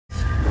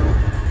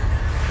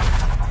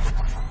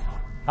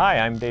Hi,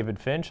 I'm David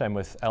Finch. I'm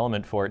with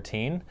Element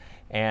 14,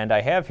 and I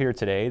have here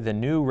today the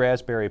new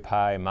Raspberry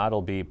Pi Model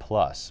B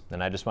Plus,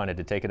 and I just wanted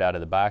to take it out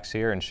of the box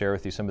here and share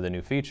with you some of the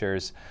new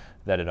features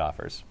that it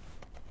offers.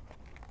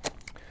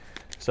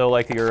 So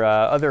like your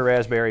other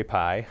Raspberry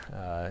Pi,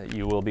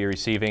 you will be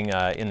receiving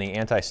in the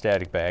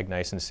anti-static bag,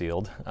 nice and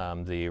sealed,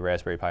 the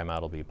Raspberry Pi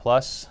Model B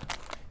Plus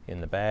in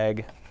the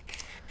bag,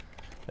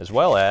 as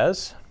well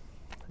as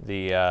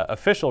the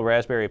official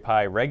Raspberry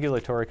Pi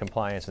Regulatory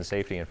Compliance and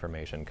Safety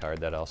Information card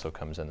that also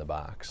comes in the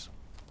box.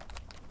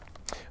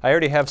 I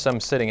already have some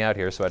sitting out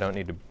here, so I don't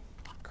need to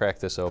crack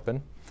this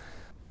open.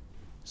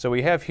 So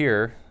we have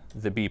here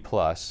the B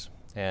Plus,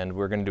 and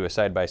we're going to do a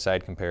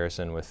side-by-side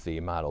comparison with the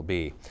Model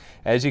B.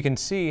 As you can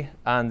see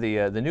on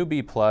the new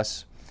B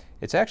Plus,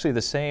 it's actually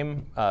the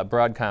same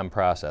Broadcom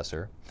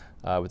processor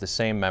with the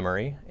same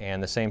memory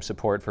and the same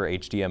support for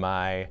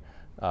HDMI,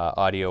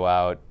 audio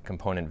out,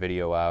 component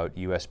video out,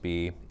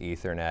 USB,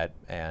 Ethernet,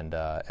 and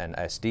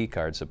SD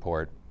card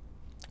support.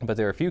 But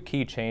there are a few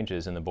key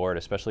changes in the board,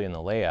 especially in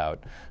the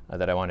layout,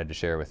 that I wanted to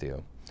share with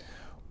you.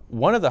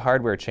 One of the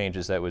hardware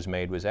changes that was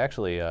made was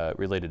actually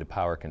related to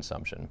power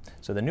consumption.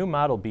 So the new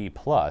Model B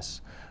Plus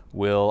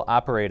will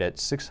operate at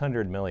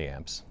 600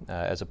 milliamps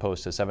as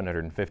opposed to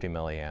 750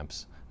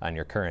 milliamps on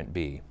your current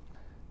B.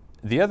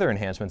 The other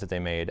enhancement that they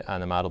made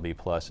on the Model B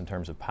Plus in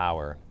terms of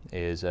power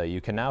is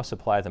you can now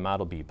supply the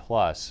Model B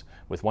Plus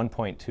with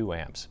 1.2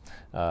 amps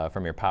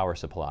from your power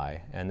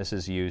supply, and this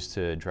is used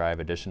to drive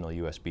additional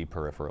USB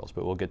peripherals,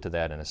 but we'll get to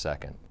that in a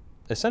second.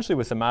 Essentially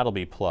with the Model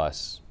B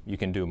Plus, you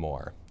can do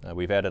more.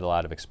 We've added a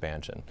lot of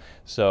expansion.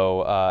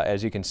 So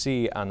as you can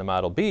see on the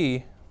Model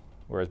B,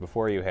 whereas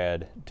before you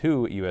had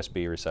 2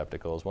 USB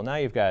receptacles, well now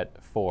you've got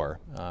 4,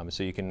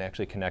 so you can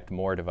actually connect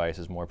more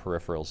devices, more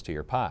peripherals to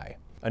your Pi.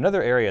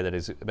 Another area that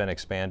has been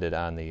expanded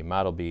on the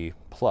Model B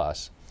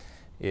Plus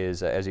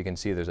is, as you can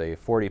see, there's a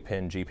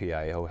 40-pin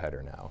GPIO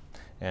header now.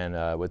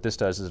 And what this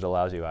does is it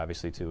allows you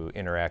obviously to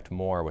interact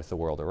more with the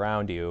world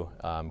around you,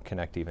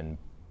 connect even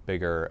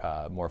bigger,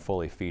 more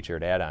fully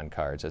featured add-on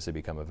cards as they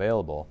become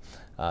available.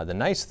 The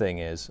nice thing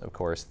is, of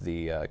course,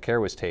 the care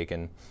was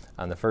taken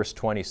on the first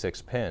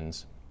 26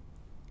 pins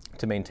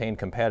to maintain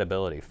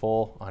compatibility,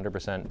 full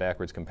 100%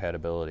 backwards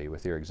compatibility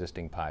with your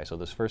existing Pi. So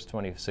those first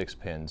 26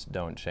 pins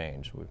don't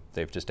change.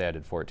 They've just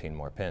added 14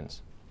 more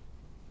pins.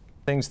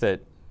 Things that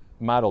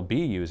Model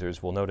B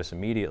users will notice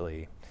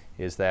immediately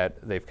is that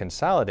they've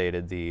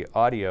consolidated the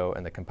audio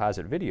and the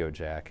composite video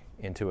jack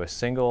into a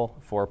single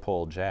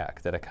 4-pole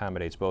jack that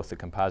accommodates both the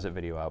composite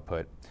video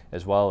output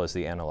as well as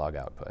the analog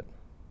output.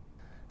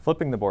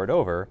 Flipping the board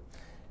over,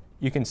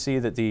 you can see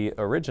that the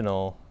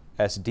original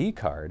SD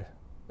card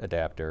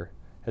adapter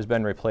has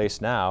been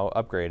replaced now,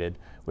 upgraded,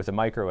 with a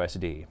micro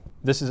SD.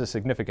 This is a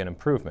significant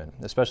improvement,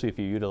 especially if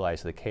you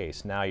utilize the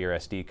case. Now your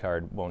SD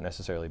card won't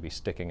necessarily be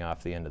sticking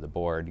off the end of the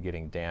board,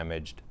 getting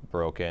damaged,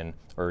 broken,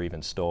 or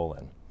even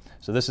stolen.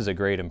 So this is a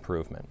great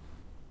improvement.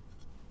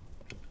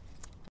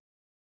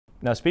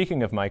 Now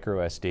speaking of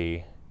micro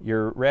SD,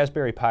 your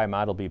Raspberry Pi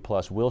Model B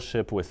Plus will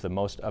ship with the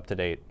most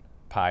up-to-date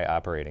Pi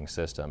operating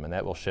system, and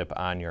that will ship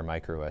on your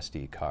micro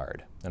SD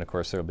card. And of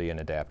course there will be an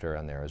adapter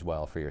on there as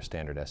well for your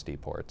standard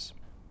SD ports.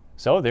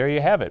 So there you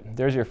have it.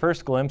 There's your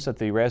first glimpse at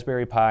the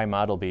Raspberry Pi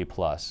Model B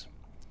Plus.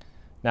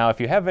 Now if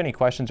you have any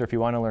questions or if you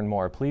want to learn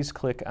more, please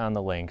click on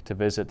the link to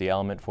visit the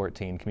Element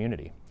 14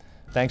 community.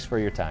 Thanks for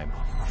your time.